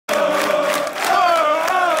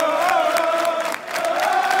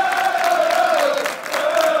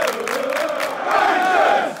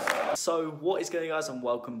What is going on, guys, and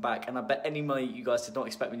welcome back. And I bet any money you guys did not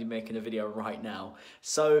expect me to be making a video right now.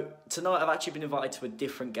 So tonight I've actually been invited to a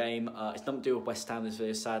different game. It's nothing to do with West Ham, this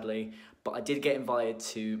video, sadly, but I did get invited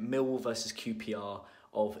to Millwall versus QPR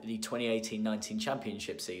of the 2018-19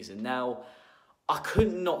 Championship season. Now, I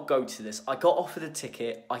could not go to this. I got offered a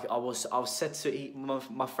ticket. I was said to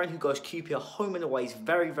my friend who goes QPR home and away. He's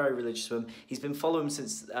very, very religious to him. He's been following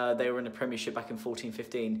since they were in the Premiership back in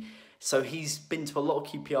 14-15. So he's been to a lot of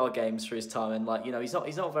QPR games for his time, and like, you know, he's not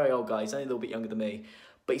a very old guy. He's only a little bit younger than me,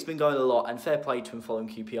 but he's been going a lot. And fair play to him following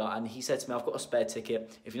QPR. And he said to me, "I've got a spare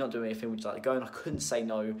ticket. If you're not doing anything, would you like to go?" And I couldn't say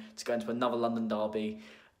no to going to another London derby.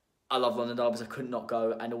 I love London derbies, I could not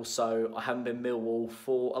go, and also I haven't been Millwall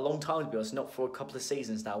for a long time, to be honest, not for a couple of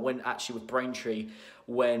seasons now. Went actually with Braintree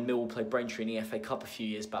when Millwall played Braintree in the FA Cup a few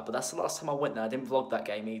years back, but that's the last time I went there. I didn't vlog that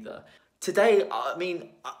game either. Today, I mean,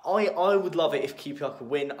 I would love it if QPR could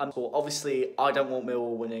win. Obviously, I don't want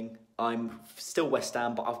Millwall winning. I'm still West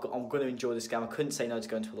Ham, but I'm going to enjoy this game. I couldn't say no to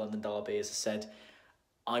going to a London derby, as I said.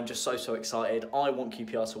 I'm just so excited. I want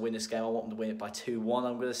QPR to win this game. I want them to win it by 2-1,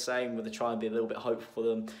 I'm going to say. I'm going to try and be a little bit hopeful for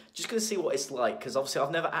them. Just going to see what it's like, because obviously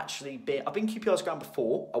I've never actually been... I've been QPR's ground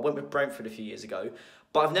before. I went with Brentford a few years ago.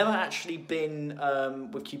 But I've never actually been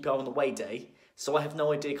with QPR on the away day. So I have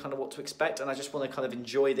no idea kind of what to expect. And I just want to kind of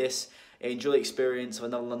enjoy this, enjoy the experience of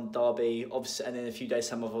another London derby. Obviously, and in a few days'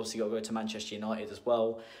 time, I've obviously got to go to Manchester United as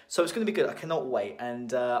well. So it's going to be good. I cannot wait.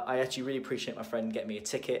 And I actually really appreciate my friend getting me a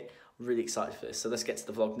ticket. Really excited for this. So let's get to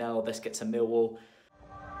the vlog now. Let's get to Millwall.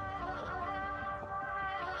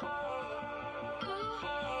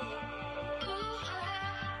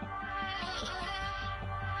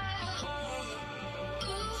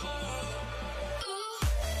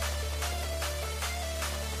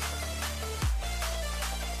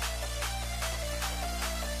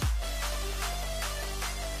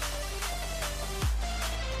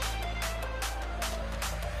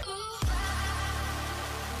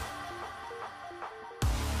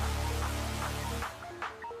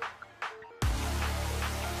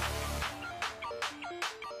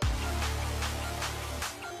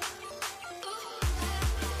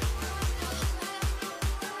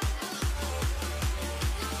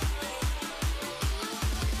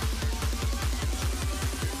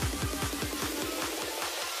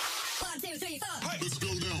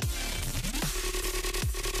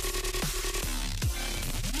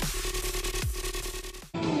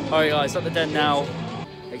 Alright guys, at the den now,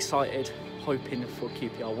 excited, hoping for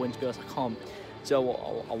QPR win. To be honest, I can't, do you know what,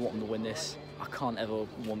 I want them to win this. I can't ever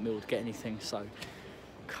want Millwall to get anything, so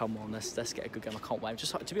come on, let's get a good game. I can't wait.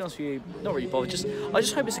 Just to be honest with you, not really bothered. I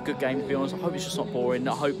just hope it's a good game, to be honest. I hope it's just not boring.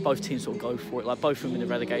 I hope both teams sort of go for it. Like both of them in the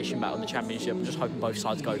relegation battle in the Championship. I'm just hoping both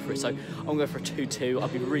sides go for it. So I'm going to go for a 2-2.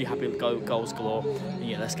 I'd be really happy with goals galore. And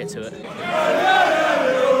yeah, let's get to it.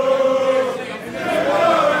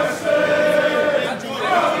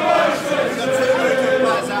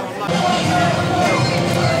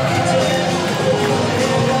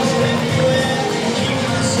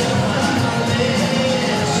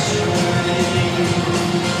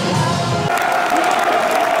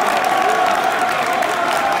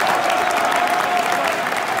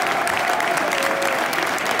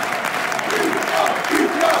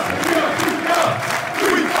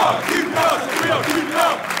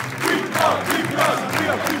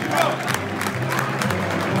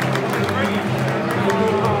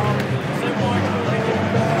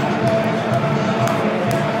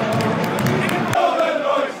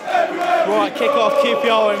 Right, kick off.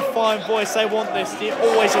 QPR in fine voice. They want this.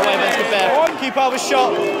 Always away against the bear. QPR was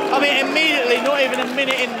shot. I mean, immediately, not even a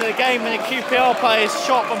minute into the game, and the QPR players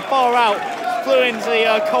shot from far out, flew into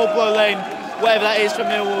the cold blow lane, whatever that is for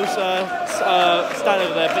Millwall's stand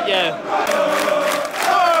over there. But yeah.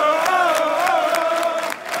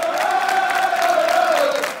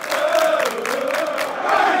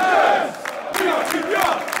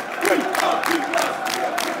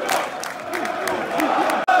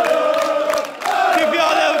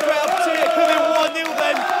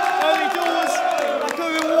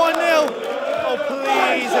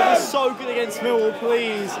 So good against Millwall,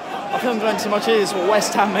 please. I can't go into much of this, but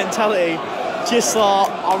West Ham mentality. Just I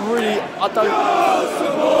don't. Your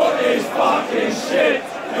support is fucking shit.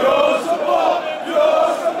 Your support is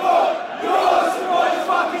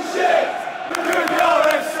fucking shit. QPR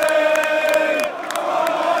FC.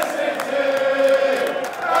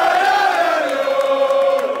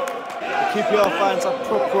 The QPR fans are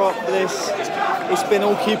proper up for this. It's been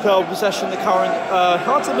all QPR possession. The current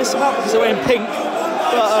hard to miss them out because they're wearing pink.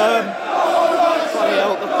 But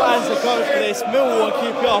the fans are going for this. Millwall and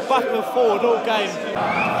QPR back and forward all game.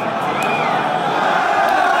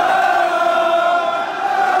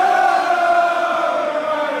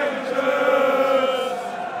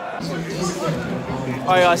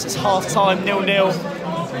 Alright guys, it's half time,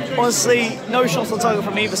 0-0. Honestly, no shots on target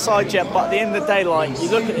from either side yet, but at the end of the day, like, you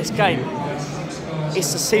look at this game,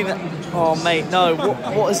 it's the scene that, oh mate, no,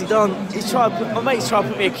 what has he done? My mate's trying to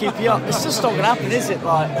put me a QPR. It's just not going to happen, is it?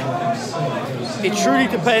 Like, it truly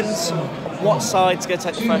depends on what side's going to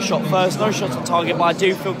take the first shot first. No shots on target, but I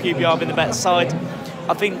do feel QPR have been the better side.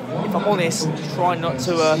 I think, if I'm honest, try not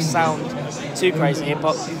to sound too crazy here,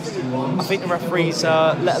 but I think the referees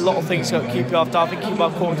let a lot of things go at QPR. I think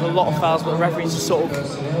QPR caught into a lot of fouls, but the referees have sort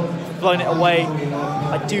of blown it away.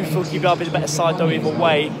 I do feel QPR have been the better side though either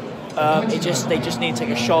way. They just need to take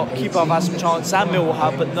a shot. QPR have had some chances, and Millwall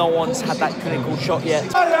have, but no one's had that clinical shot yet.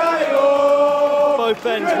 Both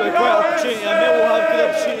ends with a great opportunity. Millwall have a good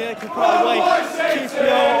opportunity. They can put it away.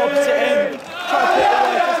 QPR opposite end, try to put it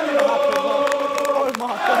away. Just not happen. Oh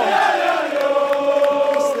my god!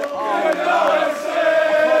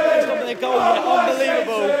 Goal yet,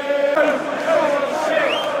 unbelievable.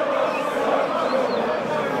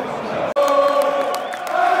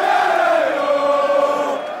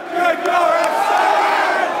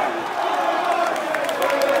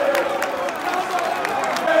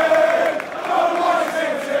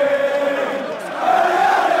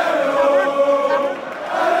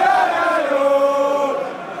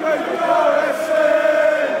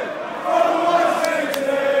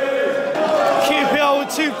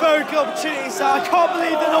 Two very good opportunities, so I can't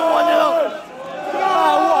believe they're not 1-0.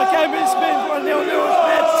 Oh, what a game it's been, 1-0, it's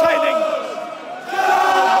been entertaining. Oh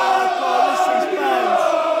my god, listen,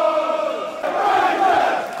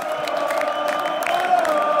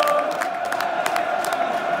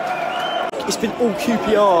 fans. It's been all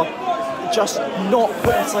QPR, just not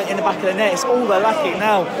putting something in the back of the net. It's all they're lacking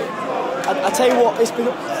now. I tell you what, it's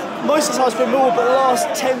been most of the time it's been Millwall, but the last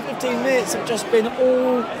 10-15 minutes have just been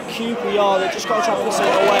all QPR. They've just got to try to put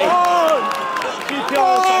something away.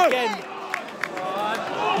 QPR attack again.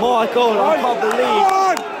 My God, I can't believe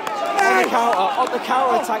on the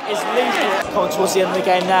counter attack is lethal. Coming towards the end of the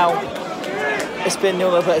game now. It's been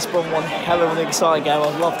 0-0, but it's been one hell of an exciting game.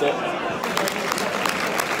 I've loved it.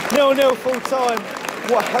 0-0 full time.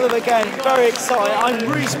 What a hell of a game. Very exciting. I'm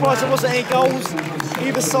really surprised there wasn't any goals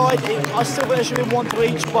either side. I still think there should have been one to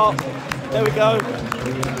each, but there we go.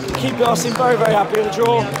 QPR seem very, very happy with the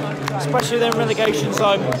draw, especially in the relegation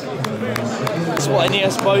zone. That's what I need, I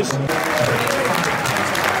suppose.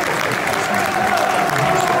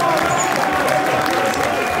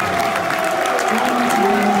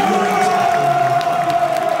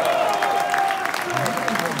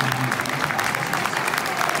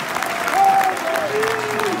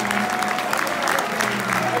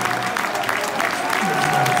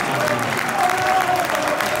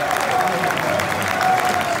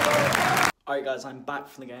 Alright guys, I'm back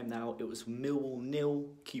from the game now. It was Millwall 0,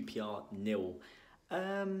 QPR 0.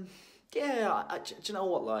 Yeah, do you know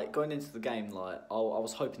what, like, going into the game, like, I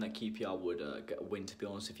was hoping that QPR would get a win, to be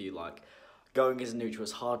honest with you. Like, going as a neutral,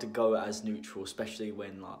 it's hard to go as neutral, especially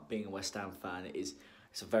when, like, being a West Ham fan, it's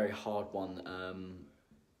a very hard one.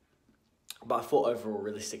 But I thought overall,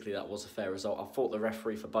 realistically, that was a fair result. I thought the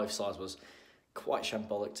referee for both sides was quite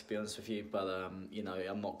shambolic, to be honest with you, but you know,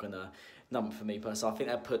 I'm not gonna number for me personally. I think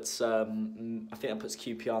that puts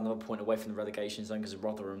QPR another point away from the relegation zone because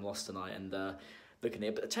Rotherham lost tonight. And looking at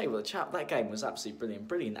it, but I tell you what, that game was absolutely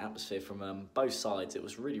brilliant atmosphere from both sides. It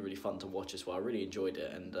was really, really fun to watch as well. I really enjoyed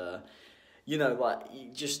it, and you know, like,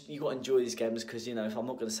 you got to enjoy these games because, you know, if I'm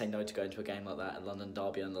not going to say no to going to a game like that, a London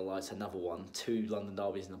derby under the lights, another one, 2 London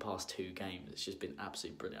derbies in the past 2 games, it's just been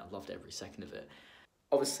absolutely brilliant. I've loved every second of it.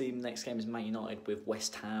 Obviously, the next game is Man United with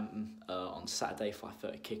West Ham on Saturday,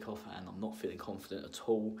 5:30 kickoff, and I'm not feeling confident at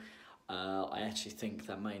all. I actually think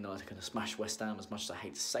that Man United are going to smash West Ham, as much as I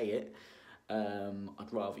hate to say it.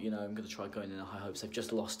 I'd rather, you know, I'm going to try going in high hopes. They've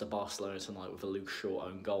just lost to Barcelona tonight with a Luke Shaw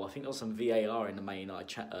own goal. I think there was some VAR in the Man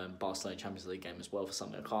United Barcelona Champions League game as well for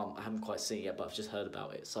something. I haven't quite seen it yet, but I've just heard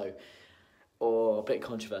about it. So, or a bit of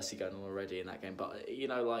controversy going on already in that game. But, you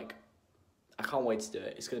know, like, I can't wait to do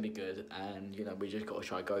it. It's going to be good, and, you know, we just got to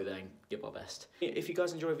try to go there and give our best. If you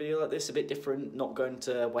guys enjoy a video like this, a bit different, not going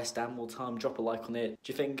to West Ham all the time, drop a like on it.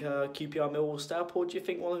 Do you think QPR Millwall will stay up, or do you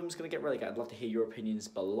think one of them is going to get relegated? I'd love to hear your opinions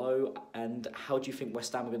below. And how do you think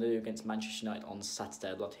West Ham are going to do against Manchester United on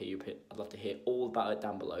Saturday? I'd love to hear all about it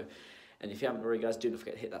down below. And if you haven't already, guys, do not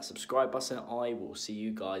forget to hit that subscribe button. I will see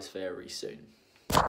you guys very soon.